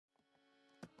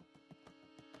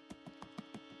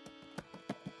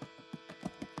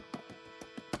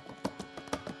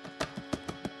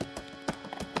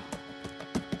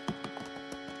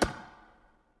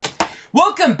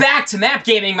Welcome back to Map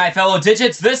Gaming, my fellow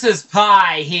digits. This is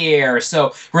Pi here.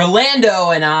 So,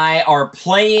 Rolando and I are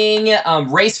playing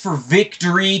Race for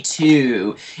Victory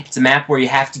 2. It's a map where you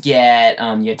have to get,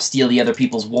 you have to steal the other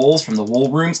people's wolves from the wool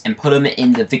rooms and put them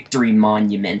in the Victory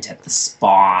Monument at the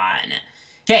spawn.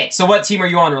 Okay, so what team are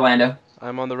you on, Rolando?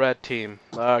 I'm on the red team.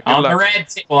 Good on luck. the red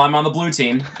team. Well, I'm on the blue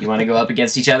team. You want to go up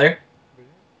against each other?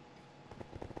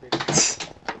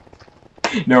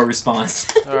 No response.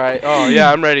 Alright. Oh,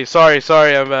 yeah, I'm ready. Sorry.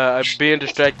 I'm being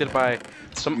distracted by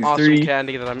some awesome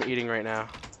candy that I'm eating right now.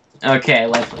 Okay,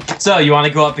 lovely. So, you want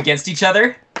to go up against each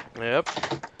other? Yep.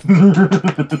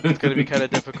 It's gonna be kind of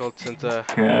difficult since,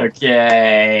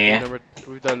 okay.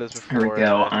 We've done this before. Here we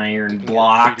go. Iron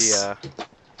blocks. Pretty,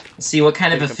 Let's see, what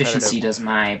kind of efficiency does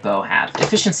my bow have?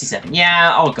 Efficiency 7.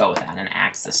 Yeah, I'll go with that. An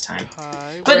axe this time.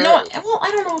 But no, well, I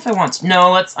don't know if I want to.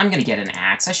 No, I'm gonna get an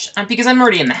axe. Because I'm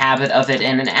already in the habit of it,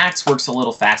 and an axe works a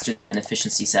little faster than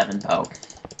efficiency 7 bow.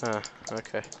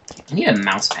 Okay. I need a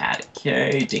mouse pad.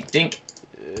 Okay, dink dink.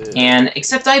 And,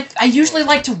 except I usually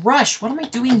like to rush. What am I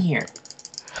doing here?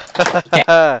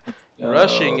 Okay.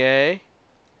 Rushing, eh?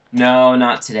 No,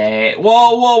 not today.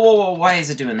 Whoa, why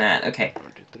is it doing that? Okay.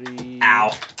 1, 2, 3.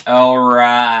 Ow.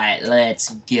 Alright,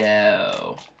 let's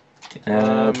go.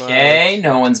 Okay,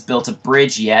 no one's built a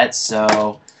bridge yet,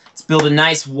 so let's build a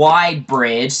nice wide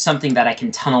bridge, something that I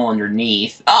can tunnel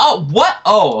underneath. Oh, what?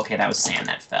 Oh, okay, that was sand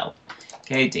that fell.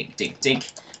 Okay, dink, dink,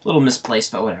 dink. A little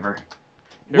misplaced, but whatever.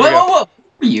 Whoa!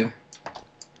 Who are you?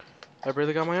 I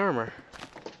barely got my armor.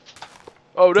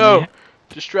 Oh no! Yeah.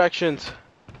 Distractions.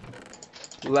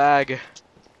 Lag.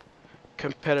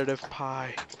 Competitive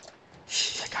Pi.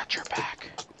 I got your back.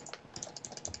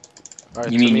 Right,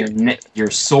 you mean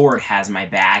your sword has my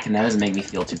back, and that doesn't make me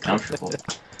feel too comfortable.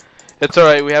 It's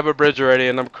alright, we have a bridge already,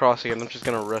 and I'm crossing it. I'm just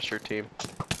gonna rush your team.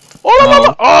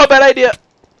 Oh, oh, bad idea!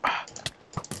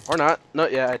 Or not. No,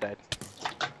 yeah, I died.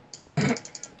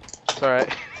 It's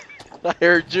alright. I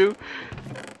heard you.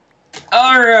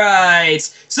 Alright,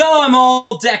 so I'm all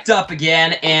decked up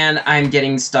again, and I'm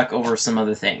getting stuck over some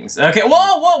other things. Okay,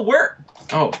 whoa, where?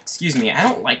 Oh, excuse me, I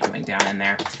don't like going down in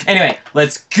there. Anyway,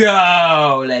 let's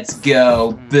go! Let's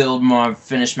go. Build more,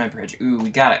 finish my bridge. Ooh, we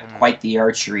got quite the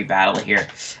archery battle here.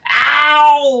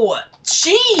 Ow!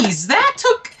 Jeez, that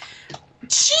took...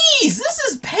 Jeez, this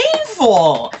is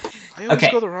painful! I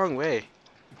always go the wrong way.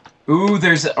 Ooh,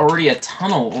 there's already a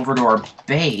tunnel over to our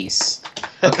base.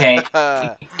 Okay,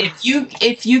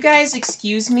 if you guys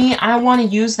excuse me, I want to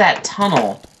use that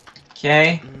tunnel.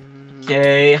 Okay?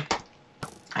 Okay.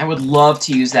 I would love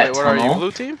to use that tunnel. What are you,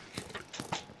 blue team?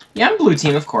 Yeah, I'm blue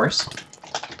team, of course.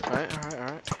 Alright.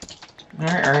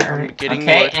 Alright.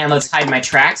 Okay, and let's hide my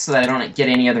tracks so that I don't get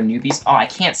any other newbies. Oh, I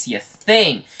can't see a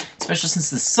thing, especially since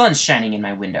the sun's shining in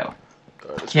my window.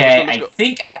 Okay, I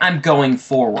think I'm going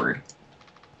forward.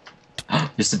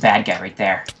 There's a bad guy right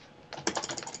there.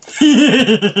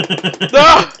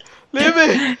 No! Leave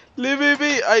me! Leave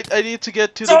me! I need to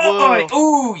get to the wood.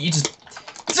 Ooh, you just...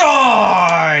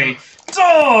 Die!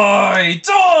 Die!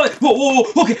 Whoa,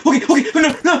 okay,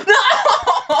 no!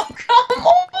 Come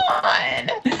on!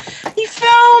 He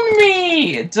found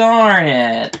me! Darn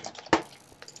it.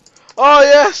 Oh,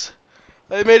 yes!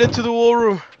 I made it to the wool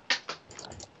room.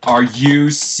 Are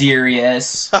you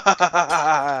serious?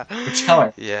 Which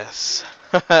color? Yes.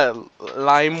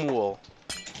 Lime wool.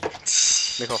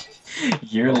 Nicole.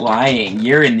 You're lying.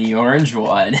 You're in the orange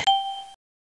one.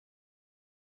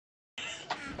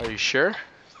 Are you sure?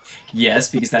 Yes,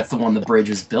 because that's the one the bridge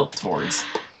was built towards.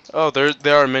 Oh, there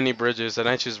are many bridges, and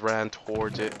I just ran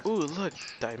towards it. Ooh, look,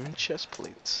 diamond chest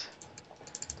plates.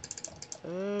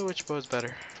 Which bow is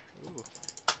better? Ooh.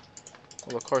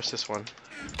 Well, of course this one.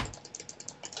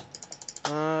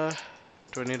 Do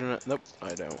I need another? Nope,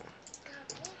 I don't.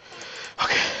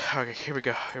 Okay, here we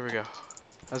go.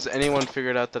 Has anyone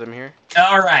figured out that I'm here?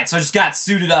 Alright, so I just got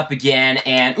suited up again,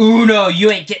 and ooh no,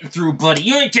 you ain't getting through, buddy.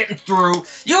 You ain't getting through.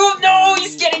 No,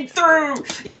 he's getting through.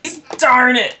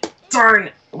 Darn it.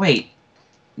 Wait,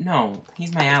 no,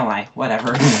 he's my ally.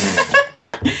 Whatever.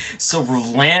 So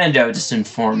Rolando just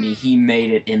informed me he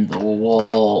made it in the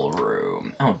wool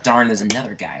room. Oh darn, there's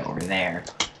another guy over there.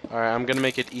 Alright, I'm gonna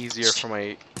make it easier for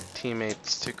my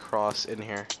teammates to cross in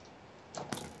here.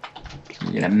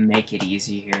 You're gonna make it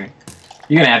easy here.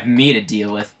 You're gonna have me to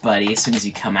deal with, buddy, as soon as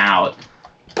you come out.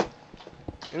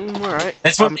 Alright.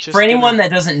 That's what, for anyone that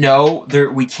doesn't know,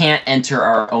 we can't enter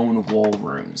our own wool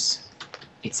rooms.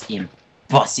 It's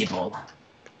impossible.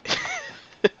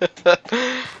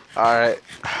 Alright.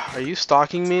 Are you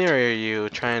stalking me, or are you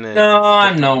trying to... No,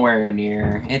 I'm nowhere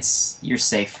near. You're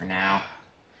safe for now.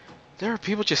 There are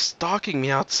people just stalking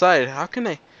me outside. How can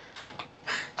I...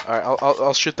 Alright,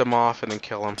 I'll shoot them off and then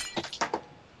kill them.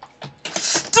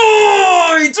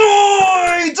 Die!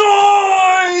 Die!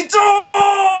 Die!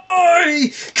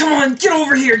 Die! Come on, get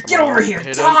over here! Get over here!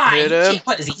 Hit him, Die! hit him.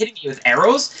 What, is he hitting me with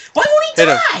arrows? Why won't he Hit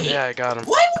die? him. Yeah, I got him.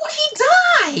 Why won't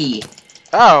he die?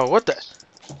 Oh, what the?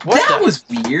 What that the? was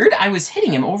weird. I was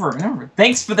hitting him over and over.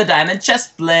 Thanks for the diamond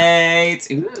chest plate.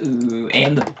 Ooh,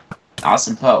 and the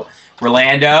awesome Poe.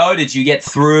 Rolando, did you get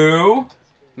through?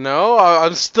 No,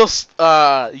 I'm still.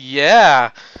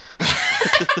 Yeah.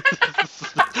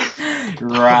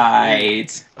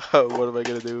 Right. What am I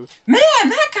gonna do? Man,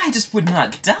 that guy just would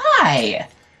not die.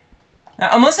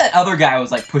 Unless that other guy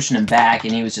was like pushing him back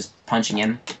and he was just punching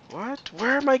him. What?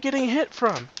 Where am I getting hit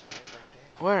from?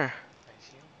 Where?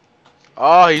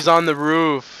 Oh, he's on the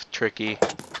roof. Tricky.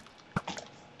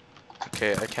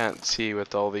 Okay, I can't see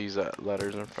with all these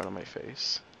letters in front of my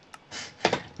face.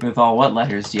 With all what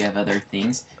letters? Do you have other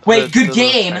things? Wait, good The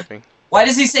game! typing. Why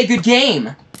does he say good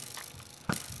game?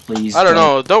 Please. I don't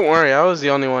know. Don't worry. I was the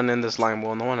only one in this line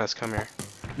wall. No one has come here.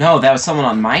 No, that was someone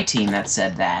on my team that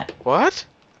said that. What?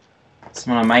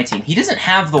 Someone on my team. He doesn't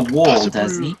have the wool,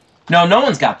 does he? No, no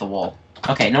one's got the wool.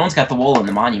 Okay, no one's got the wool in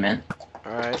the monument.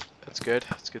 Alright, that's good.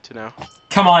 That's good to know.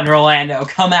 Come on, Rolando,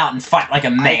 come out and fight like a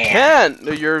man. I can't!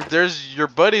 Your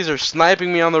buddies are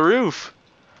sniping me on the roof.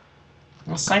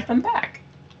 We'll snipe them back.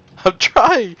 I'm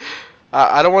trying.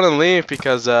 I don't want to leave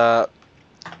because I'm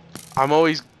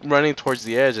always running towards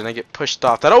the edge and I get pushed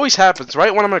off. That always happens,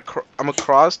 right? When I'm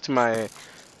across to my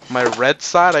red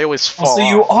side, I always fall. Oh, so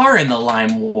you off. are in the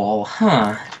lime wall,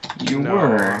 huh? You No,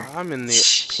 were. I'm in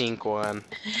the pink one.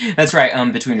 That's right.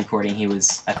 Between recording, I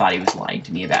thought he was lying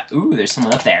to me about. Ooh, there's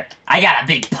someone up there. I got a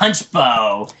big punch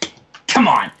bow. Come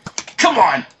on, come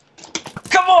on,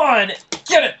 come on,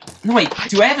 get it. No wait,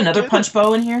 do I have another punch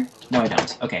bow in here? No, I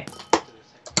don't. Okay.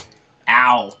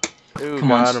 Ow. Ooh, Come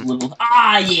got on, him. little.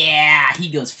 Ah, yeah, he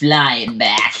goes flying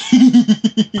back.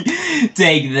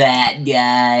 Take that,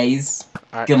 guys.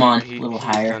 Alright, Come on, he's a little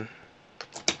higher. done.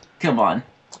 Come on.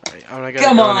 Alright, I'm not gonna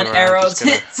Come go on, anywhere. I'm arrows. just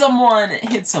gonna-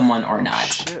 Hit someone or not.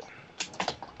 Shit.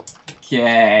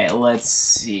 Okay, let's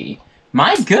see.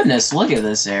 My goodness, look at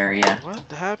this area. What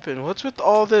happened? What's with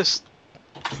all this?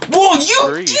 Whoa, you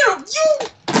Breathe.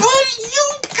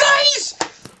 guys!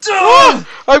 Oh,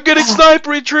 I'm getting snipe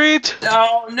retreat!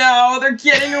 No, no, they're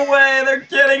getting away, they're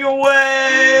getting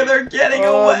away, they're getting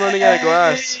Oh, away. I'm running out of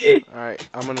glass. Alright,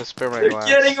 I'm gonna spare my They're glass.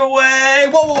 getting away.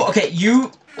 Whoa, whoa, okay,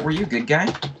 were you a good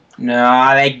guy?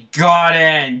 No, they got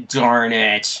in, darn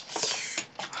it.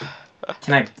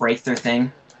 Can I break their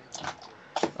thing?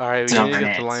 Alright, we need to Darn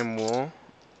get the it. lime wool.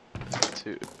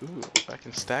 Ooh, I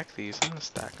can stack these. I'm gonna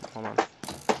stack them. Hold on.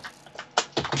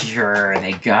 Sure,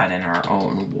 they got in our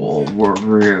own wool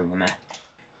room.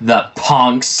 The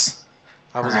punks.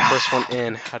 I was the first one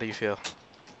in. How do you feel?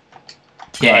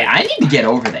 Okay, I need to get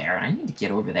over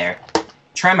there.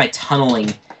 Try my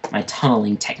tunneling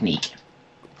technique.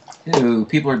 Ooh,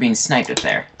 people are being sniped up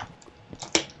there.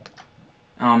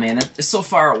 Oh man, they're so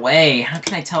far away. How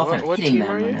can I tell if I'm What hitting team them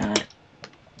are or you? not?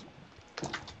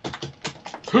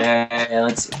 Okay,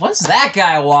 what's that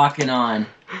guy walking on?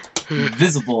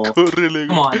 Invisible.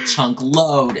 Come on, chunk,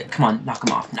 load. Come on, knock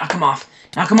him off. Knock him off.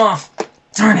 Knock him off.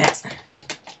 Darn it.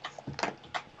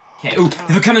 Okay, ooh,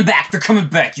 they're coming back. They're coming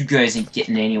back. You guys ain't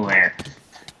getting anywhere.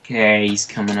 Okay, he's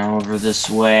coming over this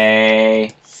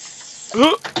way.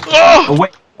 Oh,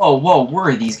 wait. Whoa, whoa, where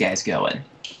are these guys going?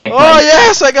 Okay, Oh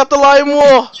yes, I got the lime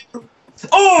wool.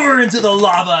 over into the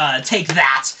lava. Take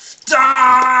that. Die.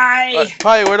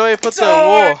 Hi, where do I put the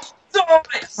Die. wool?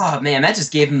 Die. Oh man, that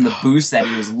just gave him the boost that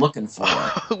he was looking for.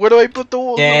 Where do I put the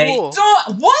wool? Okay.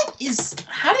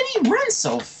 How did he run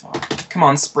so far? Come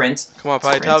on, sprint. Come on, Pi,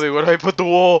 Sprint. tell me, where do I put the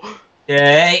wool?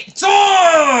 Okay.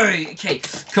 Die! Okay,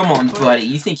 come on, buddy.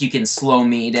 You think you can slow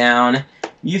me down?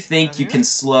 You think you can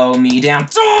slow me down? Die!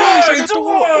 I got the wool.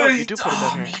 Oh, Die! you do put it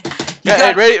down here. Man.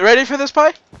 Yeah, hey, ready for this,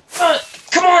 Pi?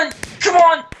 Come on! Come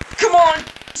on! Come on!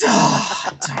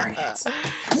 Oh, darn it.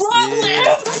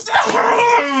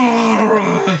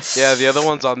 Yeah, the other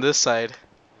one's on this side.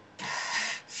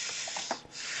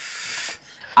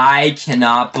 I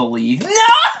cannot believe. No!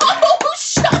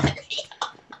 Shut me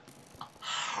up!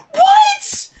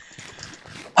 What?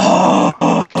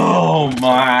 Oh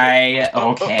my.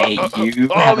 Okay, you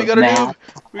Oh, have we a got a mad. noob.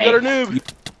 We got a noob.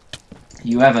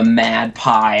 You have a mad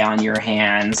pie on your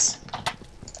hands.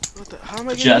 What the, how am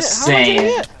I getting Just hit? How am I getting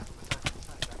saying. hit?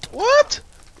 What?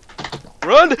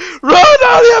 Run! Run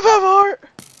out of the heart!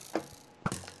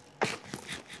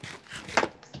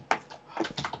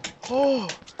 Oh!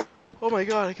 Oh my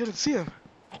god, I couldn't see him.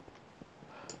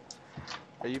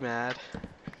 Are you mad?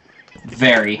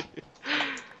 Very.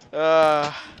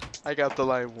 I got the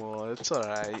lime wool. It's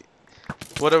alright.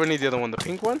 What do we need the other one? The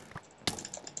pink one?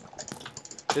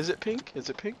 Is it pink? Is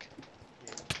it pink?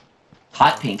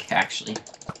 Hot pink, actually.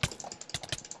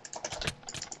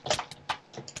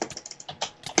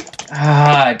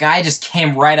 A guy just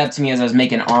came right up to me as I was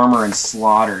making armor and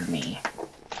slaughtered me.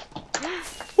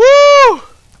 Woo!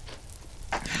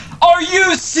 Are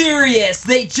you serious?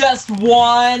 They just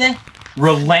won?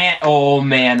 Oh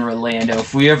man, Rolando,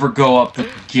 if we ever go up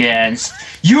against,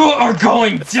 you are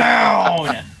going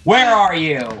down! Where are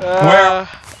you? Where?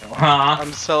 Huh?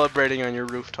 I'm celebrating on your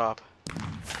rooftop.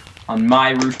 On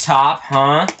my rooftop,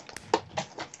 huh?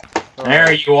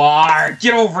 There you are!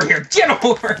 Get over here! Get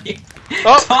over here!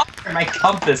 Oh! My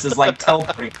compass is like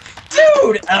teleporting.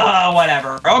 Dude!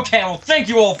 Whatever. Okay, well, thank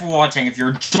you all for watching. If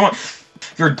you're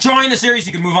enjoying the series,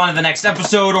 you can move on to the next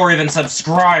episode, or even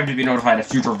subscribe to be notified of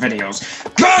future videos.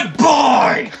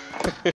 Goodbye!